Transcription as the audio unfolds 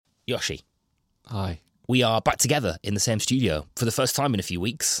Yoshi. Hi. We are back together in the same studio for the first time in a few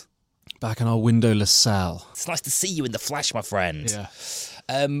weeks. Back in our windowless cell. It's nice to see you in the flesh, my friend.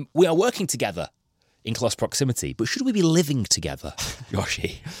 Yeah. We are working together in close proximity, but should we be living together,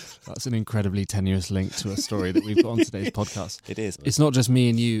 Yoshi? That's an incredibly tenuous link to a story that we've got on today's podcast. It is. It's not just me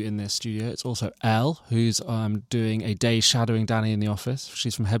and you in this studio. It's also Elle, who's doing a day shadowing Danny in the office.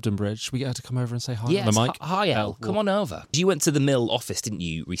 She's from Hebden Bridge. Should we get her to come over and say hi Yes. on the mic? Hi, Elle. Come on over. You went to the Mill office, didn't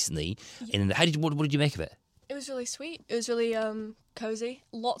you, recently? Yeah. What did you make of it? It was really sweet. It was really cosy.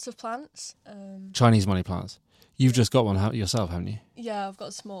 Lots of plants. Chinese money plants. You've just got one yourself, haven't you? Yeah, I've got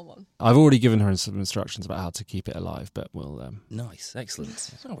a small one. I've already given her some instructions about how to keep it alive, but we'll... Nice,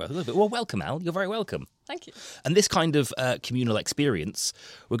 excellent. Oh, well, welcome, Al. You're very welcome. Thank you. And this kind of communal experience,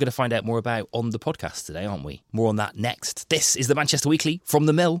 we're going to find out more about on the podcast today, aren't we? More on that next. This is the Manchester Weekly from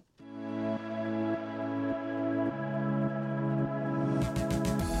the Mill.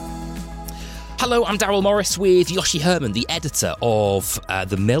 Hello, I'm Daryl Morris with Yoshi Herman, the editor of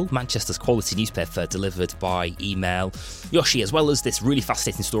The Mill, Manchester's quality newspaper delivered by email. Yoshi, as well as this really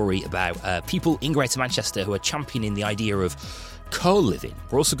fascinating story about people in Greater Manchester who are championing the idea of co-living.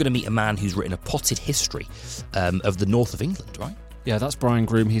 We're also going to meet a man who's written a potted history of the north of England, right? Yeah, that's Brian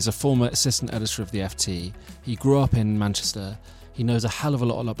Groom. He's a former assistant editor of the FT. He grew up in Manchester. He knows a hell of a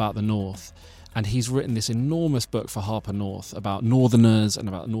lot about the north. And he's written this enormous book for Harper North about northerners and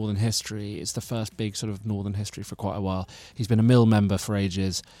about northern history. It's the first big sort of northern history for quite a while. He's been a Mill member for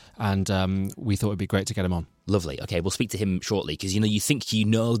ages, and we thought it'd be great to get him on. Lovely. Okay, we'll speak to him shortly because, you think you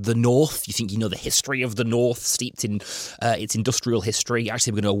know the North, you think you know the history of the North, steeped in its industrial history.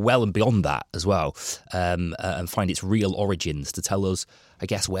 Actually, we're going to go well and beyond that as well and find its real origins to tell us, I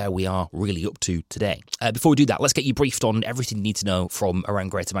guess, where we are really up to today. Before we do that, let's get you briefed on everything you need to know from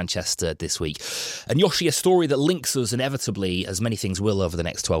around Greater Manchester this week. And Yoshi, a story that links us inevitably, as many things will over the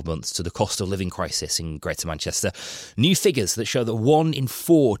next 12 months, to the cost of living crisis in Greater Manchester. New figures that show that 1 in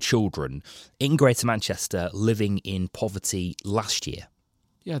 4 children in Greater Manchester living in poverty last year.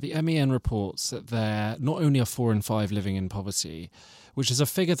 Yeah, the MEN reports that there not only are 4 in 5 living in poverty, which is a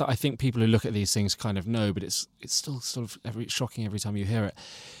figure that I think people who look at these things kind of know, but it's still sort of shocking every time you hear it.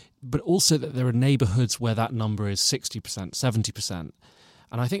 But also that there are neighbourhoods where that number is 60%, 70%.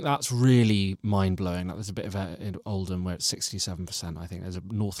 And I think that's really mind-blowing. Like there's a bit of in Oldham where it's 67%. I think there's a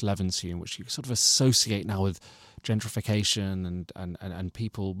North Levenshulme, which you sort of associate now with gentrification and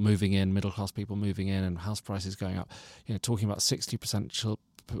people moving in, middle-class people moving in and house prices going up. Talking about 60%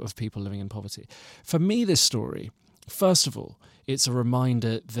 of people living in poverty. For me, this story, first of all, it's a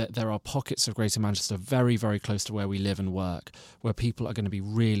reminder that there are pockets of Greater Manchester very, very close to where we live and work, where people are going to be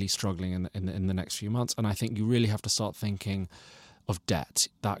really struggling in the next few months. And I think you really have to start thinking of debt.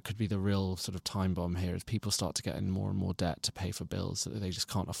 That could be the real sort of time bomb here as people start to get in more and more debt to pay for bills that they just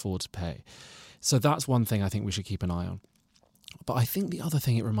can't afford to pay. So that's one thing I think we should keep an eye on. But I think the other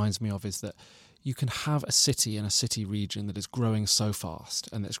thing it reminds me of is that you can have a city and a city region that is growing so fast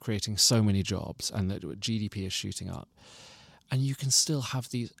and that's creating so many jobs and that GDP is shooting up. And you can still have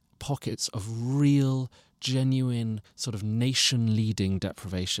these pockets of real, genuine, sort of nation-leading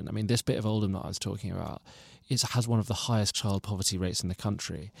deprivation. I mean, this bit of Oldham that I was talking about has one of the highest child poverty rates in the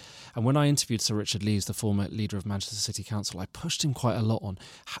country. And when I interviewed Sir Richard Lees, the former leader of Manchester City Council, I pushed him quite a lot on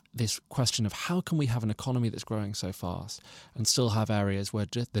this question of how can we have an economy that's growing so fast and still have areas where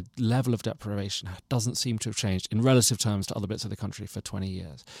the level of deprivation doesn't seem to have changed in relative terms to other bits of the country for 20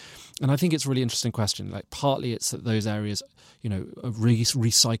 years. And I think it's a really interesting question. Like partly it's that those areas,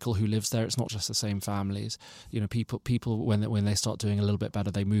 recycle who lives there. It's not just the same families. People when they start doing a little bit better,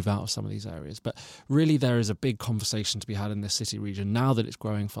 they move out of some of these areas. But really there is a big conversation to be had in this city region now that it's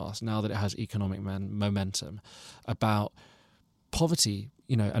growing fast, now that it has economic momentum, about poverty,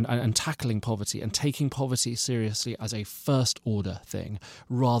 and tackling poverty and taking poverty seriously as a first order thing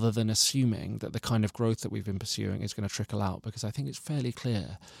rather than assuming that the kind of growth that we've been pursuing is going to trickle out, because I think it's fairly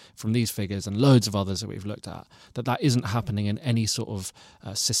clear from these figures and loads of others that we've looked at that isn't happening in any sort of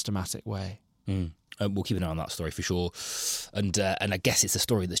systematic way. We'll keep an eye on that story for sure, and I guess it's a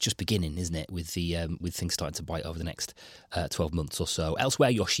story that's just beginning, isn't it? With things starting to bite over the next 12 months or so. Elsewhere,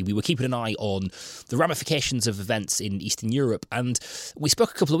 Yoshi, we were keeping an eye on the ramifications of events in Eastern Europe, and we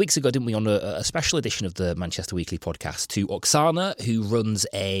spoke a couple of weeks ago, didn't we, on a special edition of the Manchester Weekly podcast to Oksana, who runs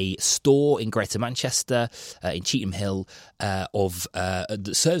a store in Greater Manchester in Cheetham Hill that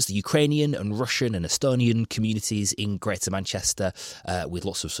serves the Ukrainian and Russian and Estonian communities in Greater Manchester with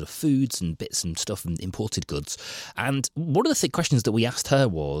lots of sort of foods and bits and stuff stuff and imported goods. And one of the questions that we asked her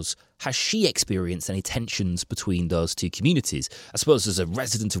was, has she experienced any tensions between those two communities? I suppose as a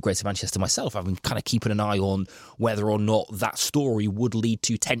resident of Greater Manchester myself, I've been kind of keeping an eye on whether or not that story would lead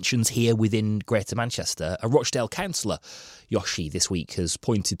to tensions here within Greater Manchester. A Rochdale councillor, Yoshi, this week has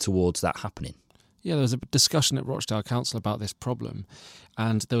pointed towards that happening. Yeah, there was a discussion at Rochdale Council about this problem,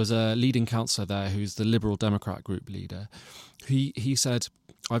 and there was a leading councillor there who's the Liberal Democrat group leader. He said,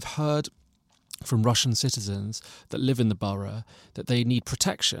 I've heard from Russian citizens that live in the borough that they need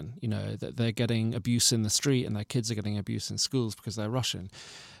protection, that they're getting abuse in the street and their kids are getting abuse in schools because they're Russian.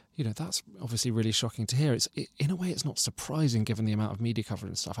 That's obviously really shocking to hear. In a way, it's not surprising given the amount of media coverage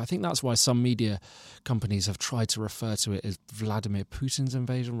and stuff. I think that's why some media companies have tried to refer to it as Vladimir Putin's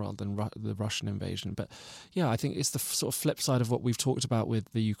invasion rather than the Russian invasion. But yeah, I think it's the sort of flip side of what we've talked about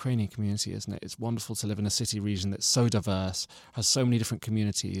with the Ukrainian community, isn't it? It's wonderful to live in a city region that's so diverse, has so many different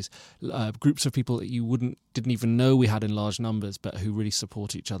communities, groups of people that you didn't even know we had in large numbers, but who really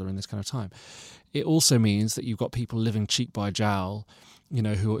support each other in this kind of time. It also means that you've got people living cheek by jowl,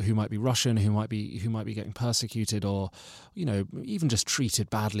 who might be Russian, who might be getting persecuted, or even just treated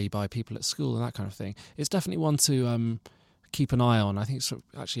badly by people at school and that kind of thing. It's definitely one to keep an eye on. I think it's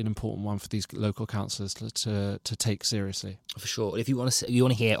actually an important one for these local councillors to take seriously. For sure. If you want to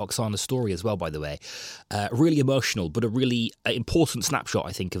hear Oksana's story as well, by the way, really emotional, but a really important snapshot,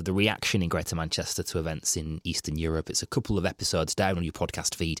 I think, of the reaction in Greater Manchester to events in Eastern Europe. It's a couple of episodes down on your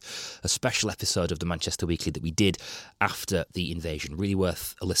podcast feed, a special episode of the Manchester Weekly that we did after the invasion. Really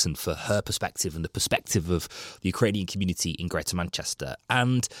worth a listen for her perspective and the perspective of the Ukrainian community in Greater Manchester.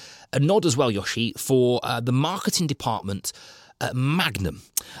 And a nod as well, Yoshi, for the marketing department Magnum,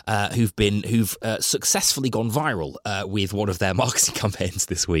 who've successfully gone viral with one of their marketing campaigns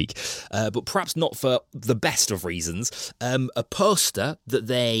this week, but perhaps not for the best of reasons. A poster that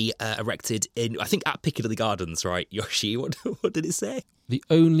they erected I think at Piccadilly Gardens, right, Yoshi? What did it say? The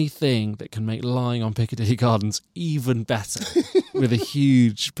only thing that can make lying on Piccadilly Gardens even better, with a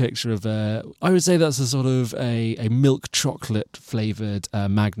huge picture of I would say that's a sort of a milk chocolate flavoured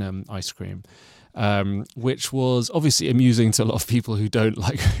Magnum ice cream. Which was obviously amusing to a lot of people who don't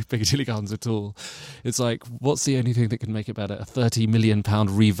like Piccadilly Gardens at all. It's like, what's the only thing that can make it better? A £30 million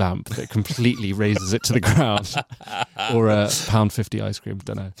revamp that completely raises it to the ground, or a £1.50 ice cream?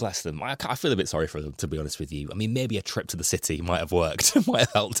 Don't know. Bless them. I feel a bit sorry for them, to be honest with you. I mean, maybe a trip to the city might have worked, might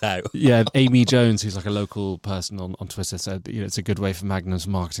have helped out. Yeah, Amy Jones, who's like a local person on Twitter, said it's a good way for Magnum's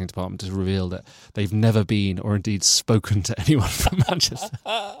marketing department to reveal that they've never been or indeed spoken to anyone from Manchester.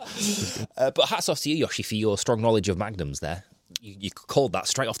 But hats off to you, Yoshi, for your strong knowledge of Magnums there. You called that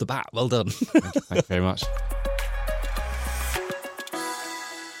straight off the bat. Well done. Thank you very much.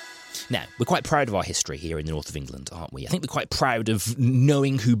 Now, we're quite proud of our history here in the north of England, aren't we? I think we're quite proud of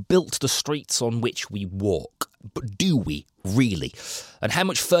knowing who built the streets on which we walk. But do we really? And how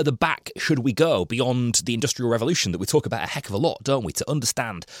much further back should we go beyond the Industrial Revolution that we talk about a heck of a lot, don't we, to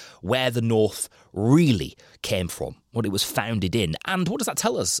understand where the North really came from, what it was founded in, and what does that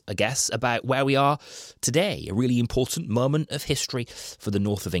tell us, I guess, about where we are today? A really important moment of history for the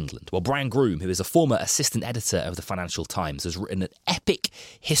north of England. Well, Brian Groom, who is a former assistant editor of the Financial Times, has written an epic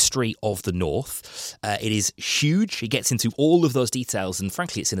history of the North. It is huge. It gets into all of those details, and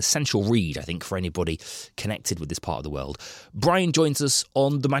frankly, it's an essential read, I think, for anybody connected with this part of the world. Brian joins us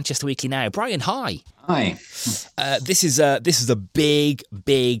on the Manchester Weekly now. Brian, hi. Hi. This is a big,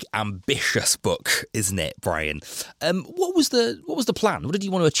 ambitious book, isn't it, Brian? What was the plan? What did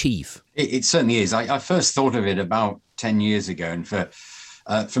you want to achieve? It certainly is. I first thought of it about 10 years ago, and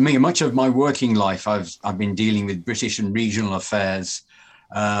for me, much of my working life, I've been dealing with British and regional affairs,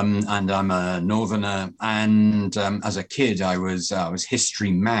 and I'm a northerner. And as a kid, I was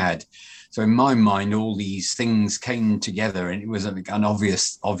history mad. So in my mind, all these things came together, and it was an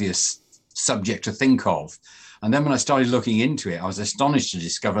obvious subject to think of. And then when I started looking into it, I was astonished to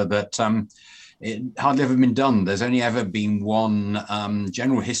discover that it hardly ever been done. There's only ever been one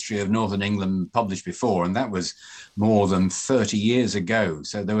general history of Northern England published before, and that was more than 30 years ago.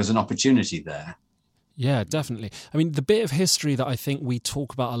 So there was an opportunity there. Yeah, definitely. I mean, the bit of history that I think we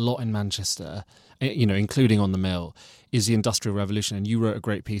talk about a lot in Manchester, including on the Mill, is the Industrial Revolution. And you wrote a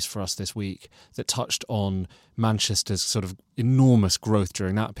great piece for us this week that touched on Manchester's sort of enormous growth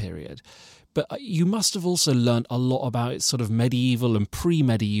during that period. But you must have also learned a lot about its sort of medieval and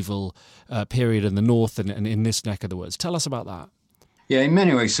pre-medieval period in the north and in this neck of the woods. Tell us about that. Yeah, in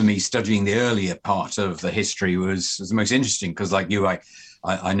many ways, for me, studying the earlier part of the history was the most interesting, because like you,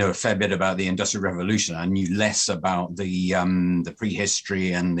 I know a fair bit about the Industrial Revolution. I knew less about the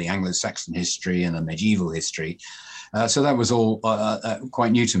prehistory and the Anglo-Saxon history and the medieval history. So that was all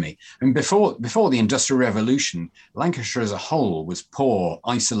quite new to me. And before the Industrial Revolution, Lancashire as a whole was poor,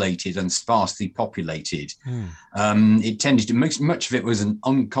 isolated, and sparsely populated. It tended to much of it was an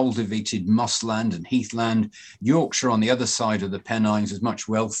uncultivated mossland and heathland. Yorkshire, on the other side of the Pennines, was much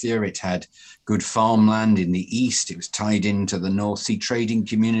wealthier. It had good farmland in the east. It was tied into the North Sea trading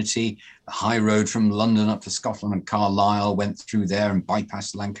community. The high road from London up to Scotland and Carlisle went through there and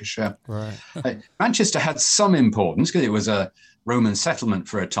bypassed Lancashire. Right. Manchester had some importance because it was a Roman settlement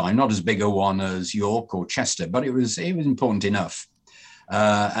for a time, not as big a one as York or Chester, but it was important enough.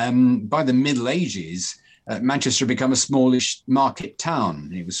 By the Middle Ages, Manchester had become a smallish market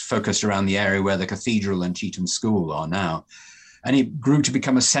town. It was focused around the area where the cathedral and Cheetham School are now. And it grew to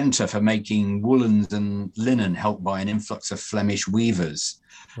become a centre for making woolens and linen, helped by an influx of Flemish weavers.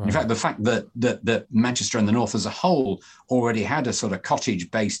 Right. In fact, the fact that Manchester and the North as a whole already had a sort of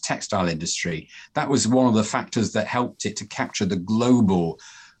cottage-based textile industry, that was one of the factors that helped it to capture the global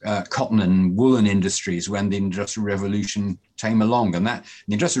cotton and woolen industries when the Industrial Revolution came along. And the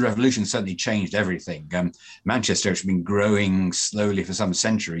Industrial Revolution certainly changed everything. Manchester, which had been growing slowly for some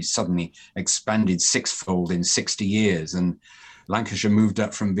centuries, suddenly expanded sixfold in 60 years. And Lancashire moved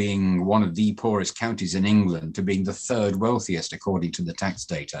up from being one of the poorest counties in England to being the third wealthiest, according to the tax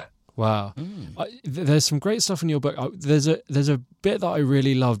data. Wow. There's some great stuff in your book. There's a bit that I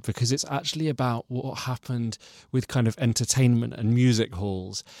really loved because it's actually about what happened with kind of entertainment and music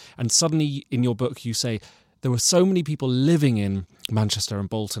halls. And suddenly in your book you say there were so many people living in Manchester and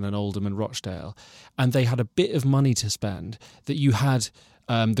Bolton and Oldham and Rochdale, and they had a bit of money to spend, that you had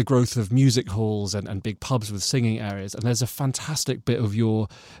the growth of music halls and big pubs with singing areas. And there's a fantastic bit of your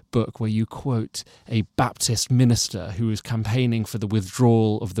book where you quote a Baptist minister who was campaigning for the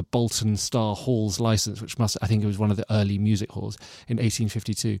withdrawal of the Bolton Star Hall's license, which I think it was one of the early music halls in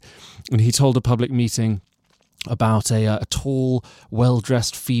 1852. And he told a public meeting about a tall,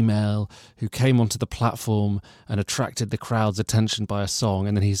 well-dressed female who came onto the platform and attracted the crowd's attention by a song.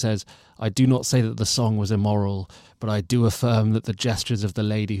 And then he says, "I do not say that the song was immoral, but I do affirm that the gestures of the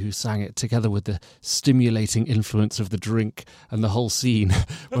lady who sang it, together with the stimulating influence of the drink and the whole scene,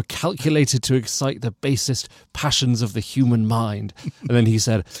 were calculated to excite the basest passions of the human mind." And then he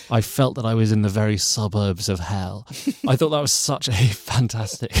said, "I felt that I was in the very suburbs of hell." I thought that was such a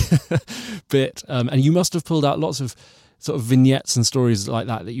fantastic bit. And you must have pulled out lots of sort of vignettes and stories like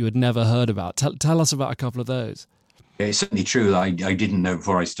that you had never heard about. Tell us about a couple of those. It's certainly true. I didn't know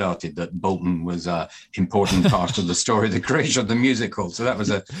before I started that Bolton was an important part of the story, the creation of the musical. So that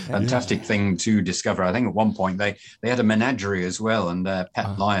was a fantastic thing to discover. I think at one point they had a menagerie as well, and their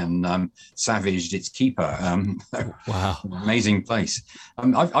pet lion savaged its keeper. Wow, amazing place.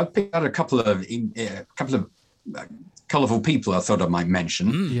 I've picked out a couple of colourful people I thought I might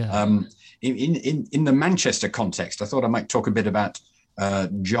mention. In the Manchester context, I thought I might talk a bit about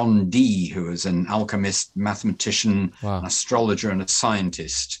John Dee, who was an alchemist, mathematician, an astrologer, and a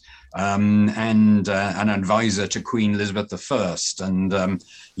scientist, and an advisor to Queen Elizabeth I. And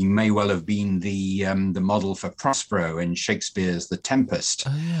he may well have been the model for Prospero in Shakespeare's The Tempest.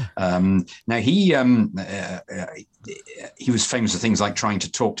 Now he was famous for things like trying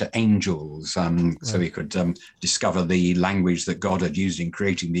to talk to angels, so he could discover the language that God had used in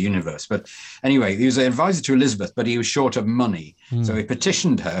creating the universe. But anyway, he was an advisor to Elizabeth, but he was short of money. So he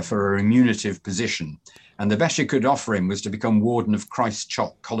petitioned her for a remunerative position. And the best she could offer him was to become warden of Christ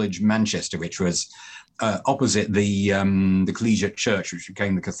Church College, Manchester, which was opposite the collegiate church, which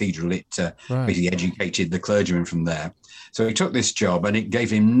became the cathedral. It basically educated the clergymen from there. So he took this job, and it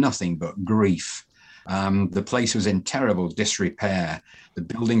gave him nothing but grief. The place was in terrible disrepair. The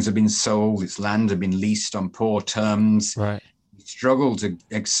buildings had been sold. Its land had been leased on poor terms. He struggled to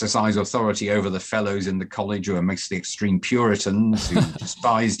exercise authority over the fellows in the college, who were mostly extreme Puritans who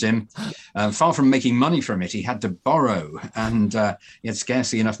despised him. Far from making money from it, he had to borrow, and he had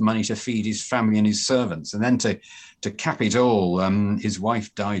scarcely enough money to feed his family and his servants. And then to cap it all, his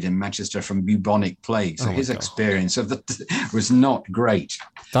wife died in Manchester from bubonic plague. So his experience of was not great.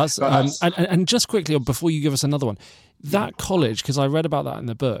 And just quickly, before you give us another one, that college, because I read about that in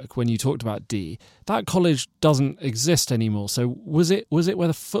the book when you talked about Dee, that college doesn't exist anymore. So was it where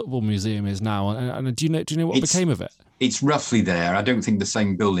the football museum is now? And do you know what became of it? It's roughly there. I don't think the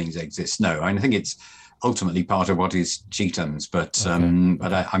same buildings exist. No, I think it's ultimately part of what is Cheetham's, but I'm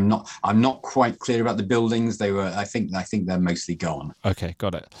not quite clear about the buildings. They were, I think they're mostly gone. Okay,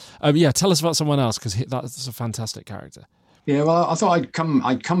 got it. Tell us about someone else, because that's a fantastic character. Yeah, well, I thought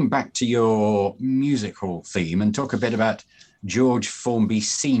I'd come back to your music hall theme and talk a bit about George Formby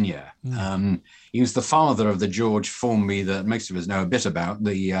Senior. He was the father of the George Formby that most of us know a bit about,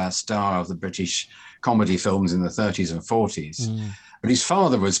 the star of the British comedy films in the 30s and 40s. But his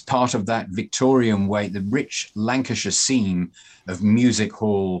father was part of that Victorian way, the rich Lancashire scene of music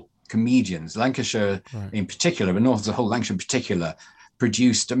hall comedians. Lancashire in particular, but North as a whole, Lancashire in particular,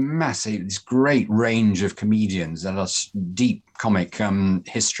 produced this great range of comedians that are deep comic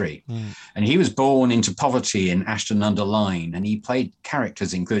history. And he was born into poverty in Ashton-under-Lyne, and he played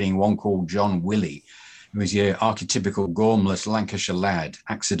characters, including one called John Willie, who was your archetypical gormless Lancashire lad,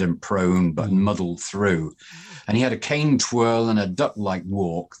 accident-prone but muddled through. And he had a cane twirl and a duck-like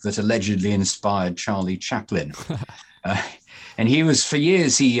walk that allegedly inspired Charlie Chaplin. And he was, for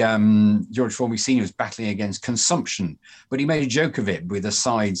years, George Formby Sr. was battling against consumption, but he made a joke of it with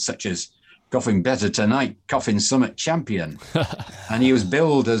asides such as coughing better tonight, coughing summit champion. And he was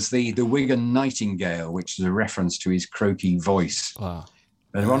billed as the Wigan Nightingale, which is a reference to his croaky voice. Wow.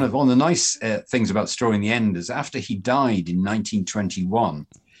 And one of the nice things about Straw in the End is after he died in 1921,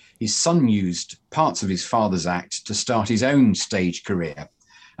 his son used parts of his father's act to start his own stage career.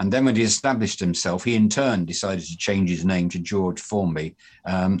 And then when he established himself, he in turn decided to change his name to George Formby.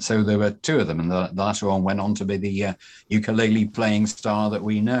 So there were two of them, and the latter one went on to be the ukulele playing star that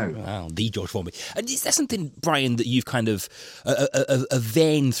we know. Wow, the George Formby. And is there something, Brian, that you've kind of a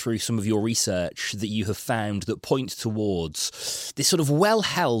vein through some of your research that you have found that points towards this sort of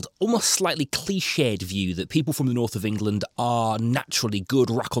well-held, almost slightly cliched view that people from the north of England are naturally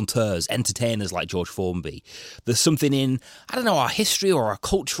good raconteurs, entertainers like George Formby? There's something in, I don't know, our history or our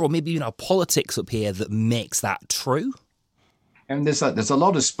culture or maybe even our politics up here that makes that true? And there's a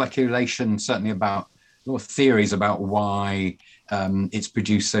lot of speculation, certainly about theories about why it's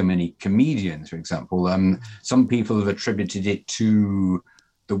produced so many comedians, for example. Some people have attributed it to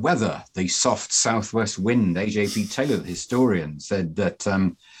the weather, the soft southwest wind. A.J.P. Taylor, the historian, said that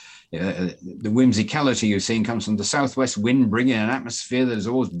the whimsicality you're seeing comes from the southwest wind, bringing an atmosphere that is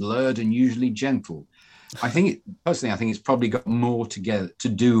always blurred and usually gentle. I think it's probably got more to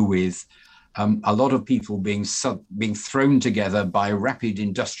do with a lot of people being thrown together by rapid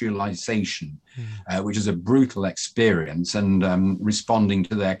industrialization, which is a brutal experience, and responding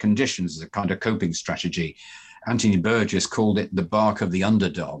to their conditions as a kind of coping strategy. Anthony Burgess called it the bark of the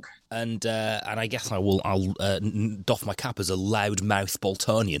underdog. And I guess I'll doff my cap as a loudmouth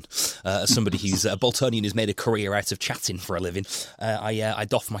Boltonian, as somebody who's a Boltonian who's made a career out of chatting for a living. I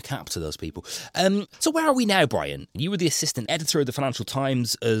doff my cap to those people. So where are we now, Brian? You were the assistant editor of the Financial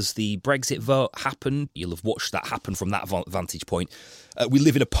Times as the Brexit vote happened. You'll have watched that happen from that vantage point. We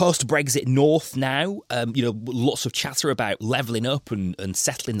live in a post-Brexit North now. Lots of chatter about levelling up and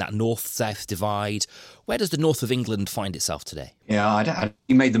settling that North-South divide. Where does the north of England find itself today? Yeah,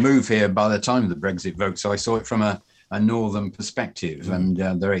 he made the move here by the time of the Brexit vote, so I saw it from a northern perspective, and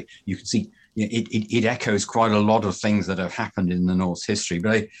you can see it echoes quite a lot of things that have happened in the North's history.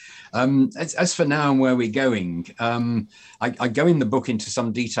 But as for now and where we're going, I go in the book into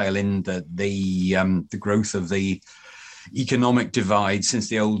some detail in the growth of the economic divide since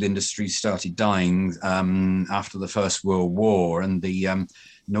the old industries started dying after the First World War, and the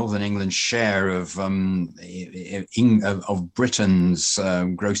Northern England's share of Britain's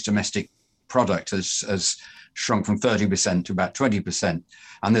gross domestic product has shrunk from 30% to about 20%.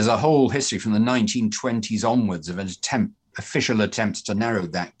 And there's a whole history from the 1920s onwards of official attempts to narrow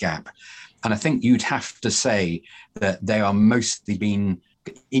that gap. And I think you'd have to say that they are mostly been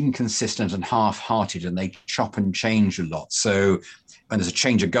inconsistent and half-hearted, and they chop and change a lot. So when there's a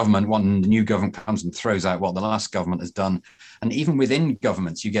change of government, the new government comes and throws out what the last government has done. And even within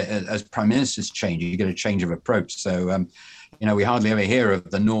governments, you get, as prime ministers change, you get a change of approach. So, we hardly ever hear of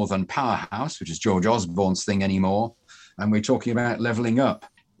the Northern Powerhouse, which is George Osborne's thing anymore. And we're talking about levelling up.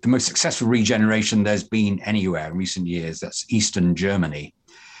 The most successful regeneration there's been anywhere in recent years, that's Eastern Germany.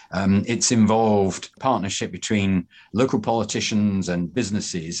 It's involved partnership between local politicians and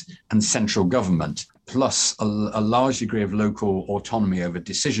businesses and central government, plus a large degree of local autonomy over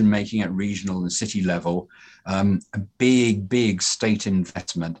decision-making at regional and city level, a big state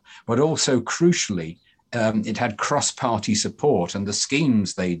investment, but also crucially, it had cross-party support, and the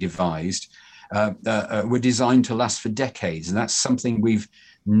schemes they devised were designed to last for decades. And that's something we've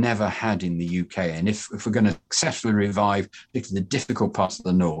never had in the UK. And if we're going to successfully revive particularly the difficult parts of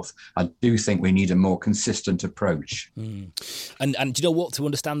the North, I do think we need a more consistent approach. And do you know what? To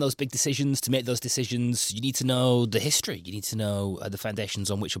understand those big decisions, to make those decisions, you need to know the history. You need to know the foundations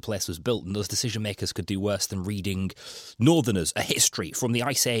on which a place was built. And those decision makers could do worse than reading Northerners, a history from the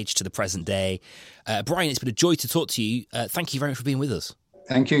Ice Age to the present day. Brian, it's been a joy to talk to you. Thank you very much for being with us.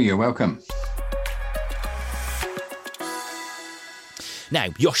 Thank you. You're welcome. Now,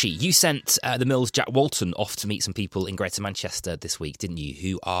 Yoshi, you sent the Mill's Jack Walton off to meet some people in Greater Manchester this week, didn't you,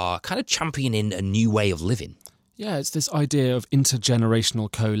 who are kind of championing a new way of living? Yeah, it's this idea of intergenerational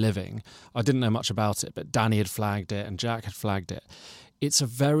co-living. I didn't know much about it, but Danny had flagged it and Jack had flagged it. It's a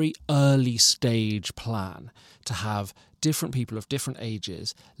very early stage plan to have different people of different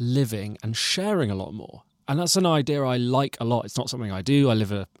ages living and sharing a lot more. And that's an idea I like a lot. It's not something I do. I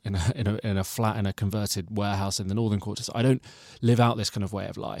live in a flat in a converted warehouse in the northern quarters. I don't live out this kind of way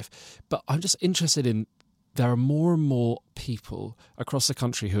of life. But I'm just interested in, there are more and more people across the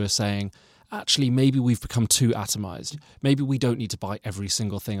country who are saying, actually, maybe we've become too atomized. Maybe we don't need to buy every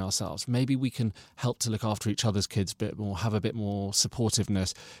single thing ourselves. Maybe we can help to look after each other's kids a bit more, have a bit more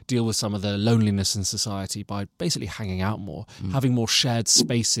supportiveness, deal with some of the loneliness in society by basically hanging out more, having more shared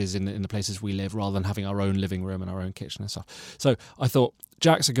spaces in the places we live rather than having our own living room and our own kitchen and stuff. So I thought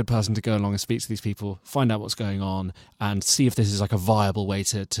Jack's a good person to go along and speak to these people, find out what's going on and see if this is like a viable way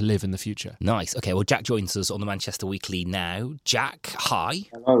to live in the future. Nice. Okay, well, Jack joins us on the Manchester Weekly now. Jack, hi.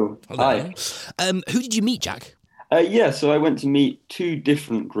 Hello. Hi. Who did you meet, Jack? So I went to meet two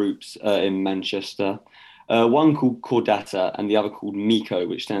different groups in Manchester. One called Cordata and the other called MECO,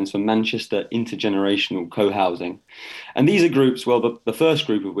 which stands for Manchester Intergenerational Co-Housing. And these are groups, well, the first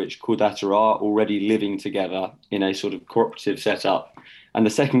group of which, Cordata, are already living together in a sort of cooperative setup. And the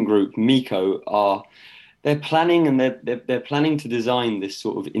second group, MECO, they're planning and they're planning to design this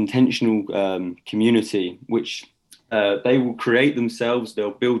sort of intentional community, which they will create themselves,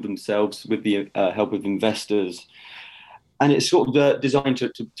 they'll build themselves with the help of investors. And it's sort of designed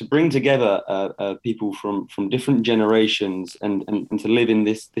to bring together people from different generations and to live in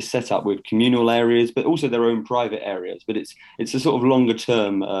this setup with communal areas, but also their own private areas. But it's a sort of longer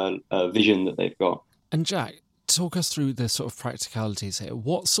term vision that they've got. And Jack, talk us through the sort of practicalities here.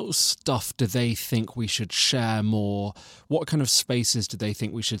 What sort of stuff do they think we should share more? What kind of spaces do they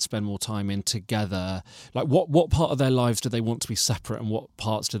think we should spend more time in together? Like what part of their lives do they want to be separate and what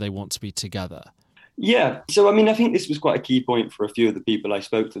parts do they want to be together? Yeah. So, I mean, I think this was quite a key point for a few of the people I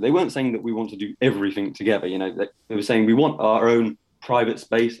spoke to. They weren't saying that we want to do everything together. You know, they were saying we want our own private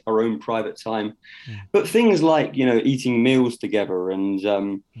space, our own private time. But things like, you know, eating meals together.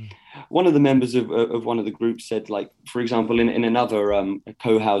 And one of the members of one of the groups said, like, for example, in another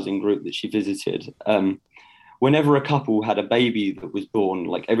co-housing group that she visited, whenever a couple had a baby that was born,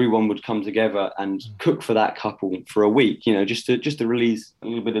 like everyone would come together and cook for that couple for a week, you know, just to release a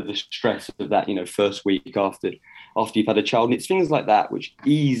little bit of the stress of that, you know, first week after you've had a child. And it's things like that which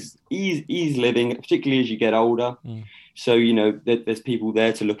ease living, particularly as you get older. So, you know, there's people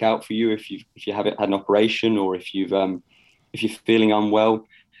there to look out for you if you haven't had an operation or if you're feeling unwell,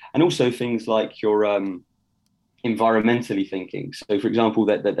 and also things like your environmentally thinking. So, for example,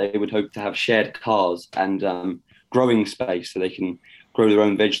 that they would hope to have shared cars and growing space so they can grow their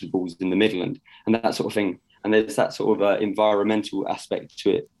own vegetables in the Midland and that sort of thing. And there's that sort of environmental aspect to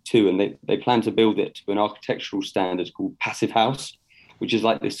it too. And they plan to build it to an architectural standard called Passive House, which is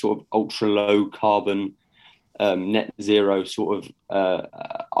like this sort of ultra low carbon net zero sort of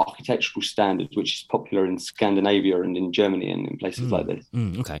architectural standard, which is popular in Scandinavia and in Germany and in places like this.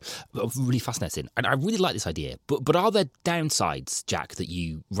 Okay, really fascinating. And I really like this idea. But are there downsides, Jack, that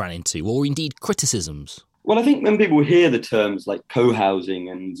you ran into, or indeed criticisms? Well, I think when people hear the terms like co-housing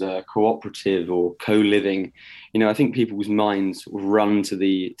and cooperative or co-living, you know, I think people's minds run to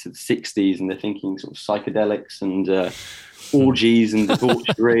the 60s and they're thinking sort of psychedelics and orgies and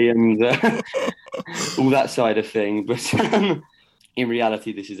debauchery and all that side of thing. But in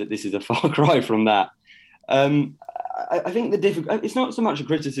reality, this is a far cry from that. I think it's not so much a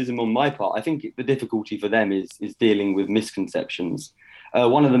criticism on my part. I think the difficulty for them is dealing with misconceptions.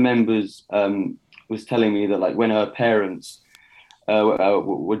 One of the members was telling me that, like, when her parents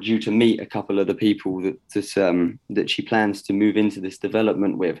were due to meet a couple of the people that she plans to move into this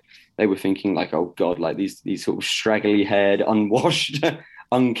development with, they were thinking like, oh God, like these sort of straggly haired, unwashed,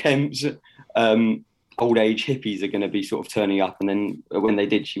 unkempt, old age hippies are going to be sort of turning up. And then when they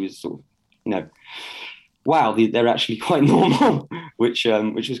did, she was sort of, you know, wow, they're actually quite normal, which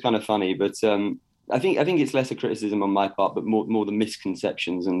was kind of funny. But I think it's less a criticism on my part, but more the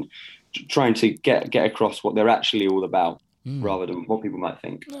misconceptions and trying to get across what they're actually all about. Rather than what people might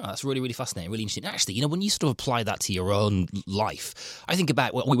think. Oh, that's really, really fascinating, really interesting. Actually, you know, when you sort of apply that to your own life, I think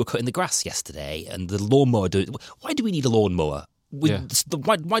about when we were cutting the grass yesterday and the lawnmower. Why do we need a lawnmower?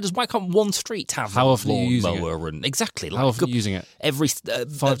 Why can't one street have How a often are you using lawnmower? And exactly, how often are you using it? Every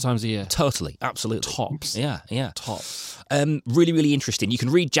 5 times a year. Totally, absolutely. Tops. Yeah. Tops. Really, really interesting. You can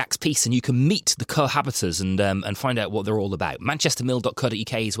read Jack's piece and you can meet the cohabitors and find out what they're all about.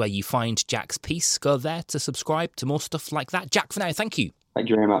 manchestermill.co.uk is where you find Jack's piece. Go there to subscribe to more stuff like that. Jack, for now, thank you. Thank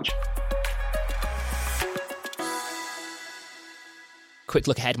you very much. Quick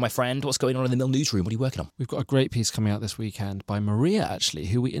look ahead, my friend. What's going on in the Mill newsroom? What are you working on? We've got a great piece coming out this weekend by Maria, actually,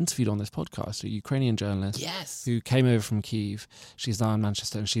 who we interviewed on this podcast, a Ukrainian journalist who came over from Kyiv. She's now in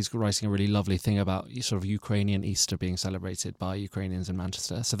Manchester, and she's writing a really lovely thing about sort of Ukrainian Easter being celebrated by Ukrainians in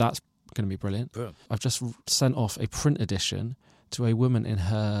Manchester. So that's going to be brilliant. I've just sent off a print edition to a woman in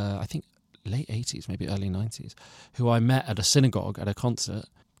her, I think, late 80s, maybe early 90s, who I met at a synagogue at a concert.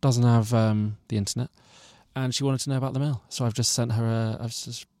 Doesn't have the internet. And she wanted to know about the Mill. So I've just sent her I've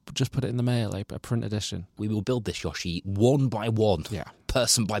just put it in the mail, a print edition. We will build this, Yoshi, one by one. Yeah.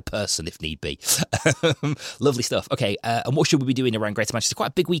 Person by person, if need be. Lovely stuff. Okay, and what should we be doing around Greater Manchester?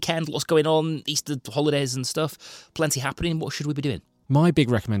 Quite a big weekend, lots going on, Easter holidays and stuff. Plenty happening. What should we be doing? My big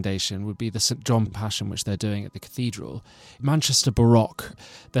recommendation would be the St John Passion, which they're doing at the Cathedral. Manchester Baroque,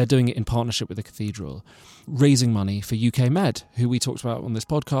 they're doing it in partnership with the Cathedral, raising money for UK Med, who we talked about on this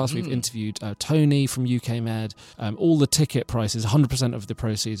podcast. We've interviewed Tony from UK Med. All the ticket prices, 100% of the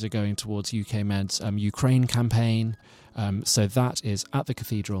proceeds are going towards UK Med's Ukraine campaign. So that is at the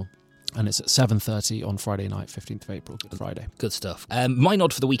Cathedral. And it's at 7:30 on Friday night, 15th of April, Good Friday. Good stuff. My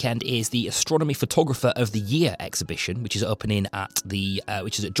nod for the weekend is the Astronomy Photographer of the Year exhibition, which is opening at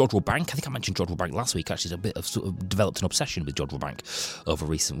which is at Jodrell Bank. I think I mentioned Jodrell Bank last week. Actually, it's sort of developed an obsession with Jodrell Bank over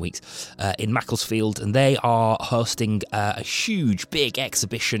recent weeks in Macclesfield, and they are hosting a huge, big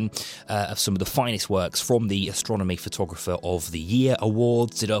exhibition of some of the finest works from the Astronomy Photographer of the Year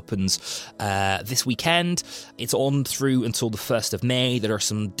Awards. It opens this weekend. It's on through until the 1st of May. There are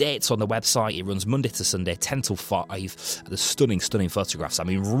some dates on the website. It runs Monday to Sunday, 10 till 5. The stunning photographs. I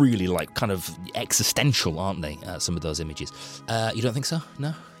mean, really kind of existential, aren't they? Some of those images. You don't think so?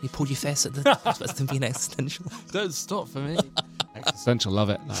 No? You pulled your face at the supposed to be existential. Don't stop for me. Existential,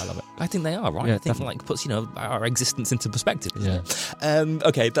 love it. No, I love it. I think they are, right? Yeah, I think definitely. puts our existence into perspective. Yeah.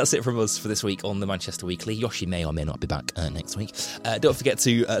 Okay, that's it from us for this week on the Manchester Weekly. Yoshi may or may not be back next week. Don't forget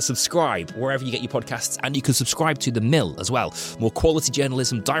to subscribe wherever you get your podcasts, and you can subscribe to The Mill as well. More quality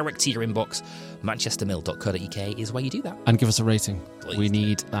journalism direct to your inbox. manchestermill.co.uk is where you do that. And give us a rating. Please we do.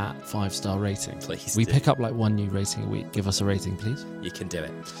 need that 5-star rating. Please We do. pick up like one new rating a week. Give us a rating, please. You can do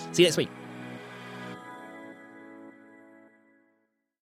it. See you next week.